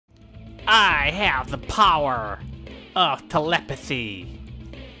I have the power of telepathy.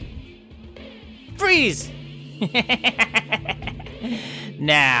 Freeze!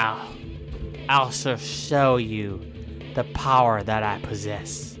 Now, I'll show you the power that I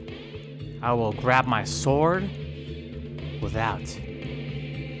possess. I will grab my sword without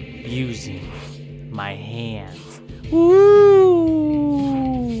using my hands. Woo!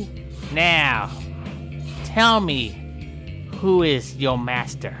 Now, tell me who is your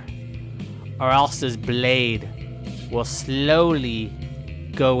master, or else this blade will slowly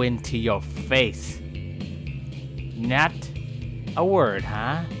go into your face. Not a word,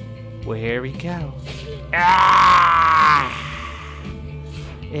 huh? Well, here we go. Ah!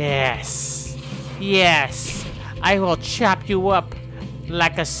 Yes. Yes. I will chop you up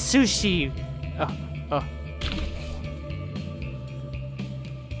like a sushi.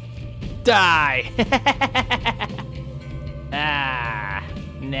 Die.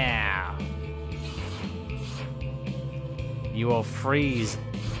 Now. You will freeze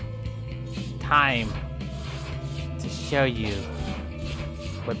time to show you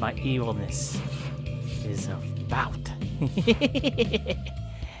what my evilness is about.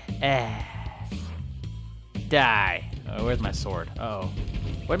 Die. Oh, where's my sword? Uh-oh.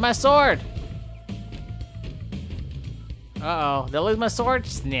 Where's my sword? Uh-oh. Did I lose my sword?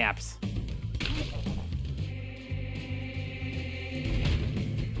 Snaps.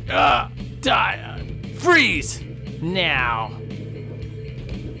 Die. Freeze! Now.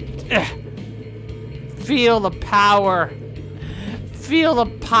 Feel the power. Feel the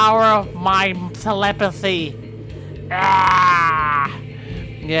power of my telepathy. Ah!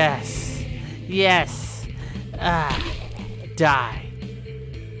 Yes. Yes. Die.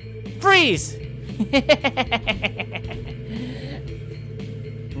 Freeze!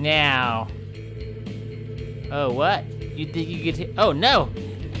 Now. Oh, what? You think you could hit? Oh, no!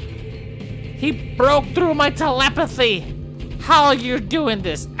 He broke through my telepathy! How are you doing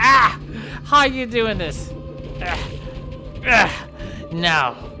this? Ah! How are you doing this?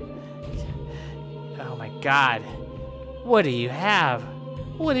 No. Oh my god. What do you have?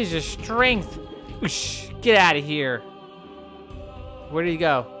 What is your strength? Oosh, get out of here. Where did he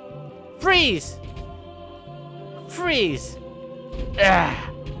go? Freeze! Freeze!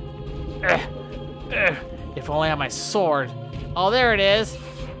 If only I had my sword. Oh, there it is.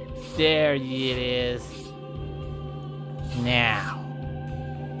 There it is. Now.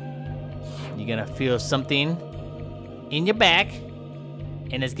 You're gonna feel something in your back,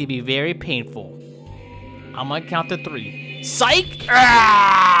 and it's gonna be very painful. I'm gonna count to 3. Psych!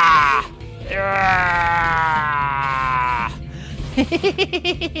 Ah! Ah!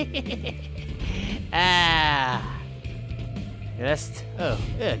 Ah! That's, oh,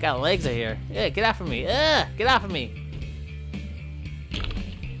 got legs right here. Get off of me. Get off of me.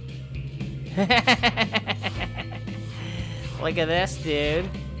 Look at this, dude.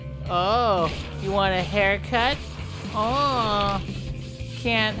 Oh, you want a haircut? Oh,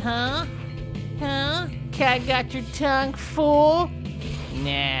 can't, huh? Huh? Cat got your tongue full?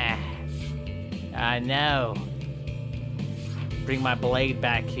 Nah. I know. Bring my blade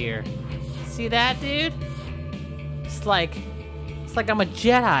back here. See that, dude? It's like I'm a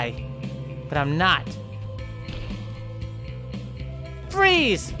Jedi, but I'm not.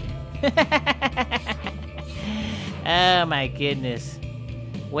 Freeze! Oh my goodness.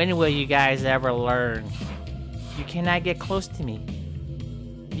 When will you guys ever learn? You cannot get close to me.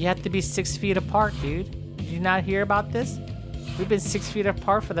 You have to be 6 feet apart, dude. Did you not hear about this? We've been 6 feet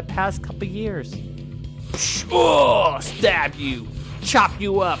apart for the past couple years. Oh, stab you. Chop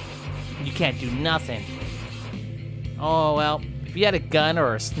you up. You can't do nothing. Oh, well, if you had a gun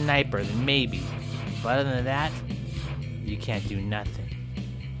or a sniper, then maybe. But other than that, you can't do nothing.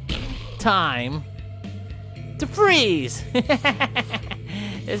 Time to freeze.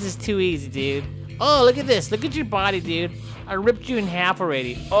 This is too easy, dude. Oh, look at this. Look at your body, dude. I ripped you in half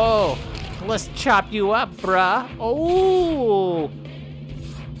already. Oh, let's chop you up, bruh. Oh.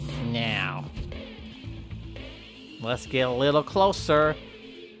 Now, let's get a little closer.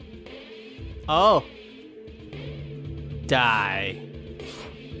 Oh. Die.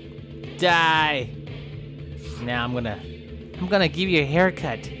 Die. Now I'm gonna give you a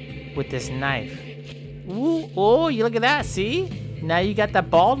haircut with this knife. Ooh, oh, you look at that, see? Now you got that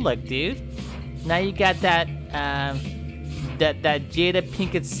bald look, dude. Now you got that, that Jada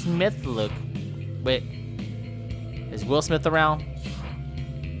Pinkett Smith look. Wait, is Will Smith around?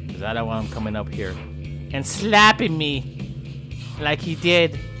 Because I don't want him coming up here and slapping me like he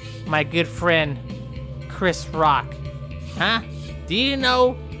did my good friend, Chris Rock. Huh? Do you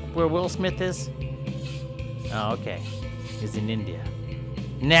know where Will Smith is? Oh, okay. He's in India.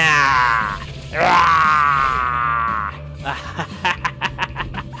 Nah.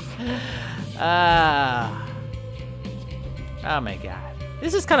 Oh my god.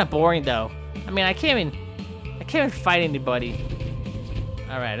 This is kind of boring though. I mean, I can't even fight anybody.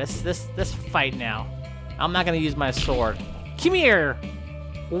 All right, let's fight now. I'm not gonna use my sword. Come here,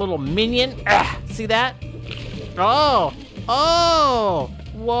 little minion. See that? Oh,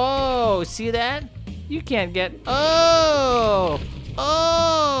 whoa, see that? You can't get, oh,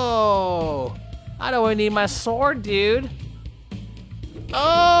 I don't need my sword, dude.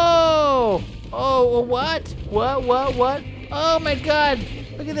 Oh, what? Oh my god,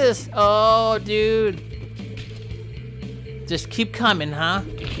 look at this. Oh, dude. Just keep coming, huh?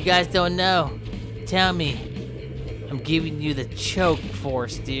 You guys don't know. Tell me. I'm giving you the choke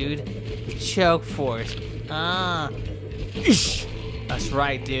force, dude. The choke force. That's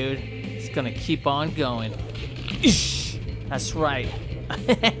right, dude. It's gonna keep on going. That's right.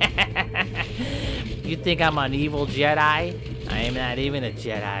 You think I'm an evil Jedi? I am not even a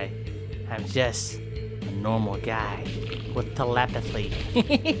Jedi. I'm just a normal guy with telepathy.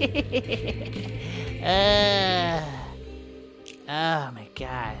 Oh my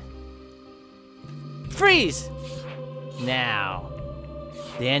god. Freeze! Now.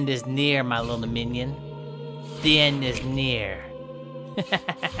 The end is near, my little minion. The end is near.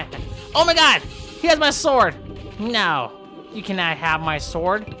 Oh my god! He has my sword! No. You cannot have my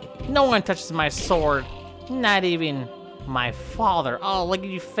sword. No one touches my sword. Not even my father. Oh, look at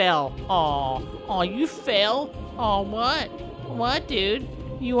you fell. Oh, you fell? Oh, what? What, dude?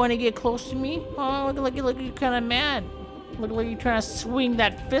 You want to get close to me? Oh, look, you're kind of mad. Look like you're trying to swing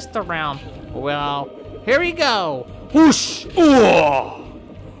that fist around. Well, here we go. Whoosh! Oh!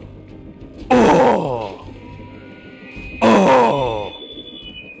 Oh! Oh!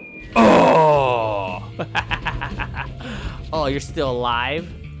 Oh! Oh, you're still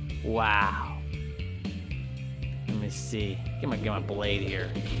alive? Wow. Let me see. Get my blade here.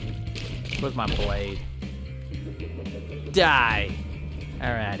 Where's my blade? Die.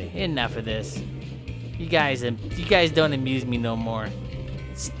 Alrighty, enough of this. You guys don't amuse me no more.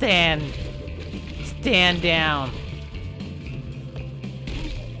 Stand down.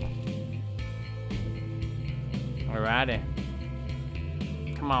 Alrighty.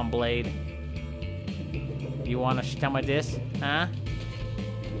 Come on, blade. You want some of this, huh?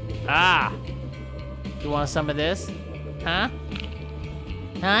 You want some of this, huh?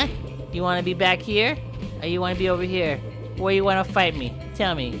 Huh? You want to be back here, or you want to be over here? Where you want to fight me?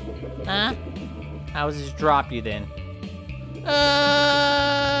 Tell me, huh? I'll just drop you then.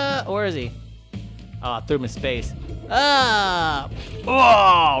 Where is he? Oh, I threw him in space. Oh,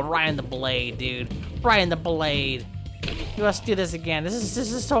 right in the blade, dude. Right in the blade. Let's do this again. This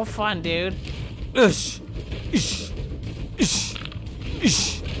is so fun, dude. Ish. Ish. Ish.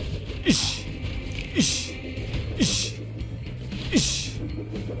 Ish. Ish. Ish. Ish. Ish.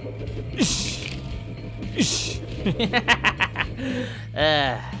 Ish. Ish.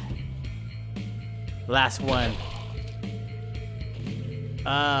 Last one.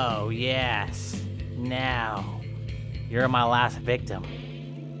 Oh, yes. Now, you're my last victim.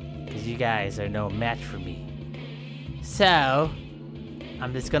 Because you guys are no match for me. So,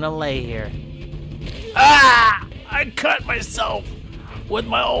 I'm just gonna lay here. I cut myself with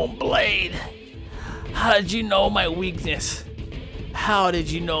my own blade. How did you know my weakness? How did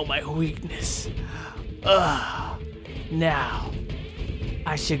you know my weakness? Now,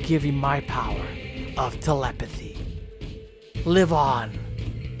 I should give you my power of telepathy. Live on,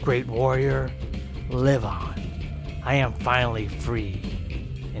 great warrior, live on. I am finally free,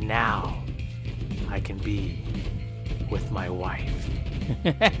 and now I can be with my wife.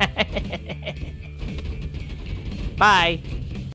 Bye.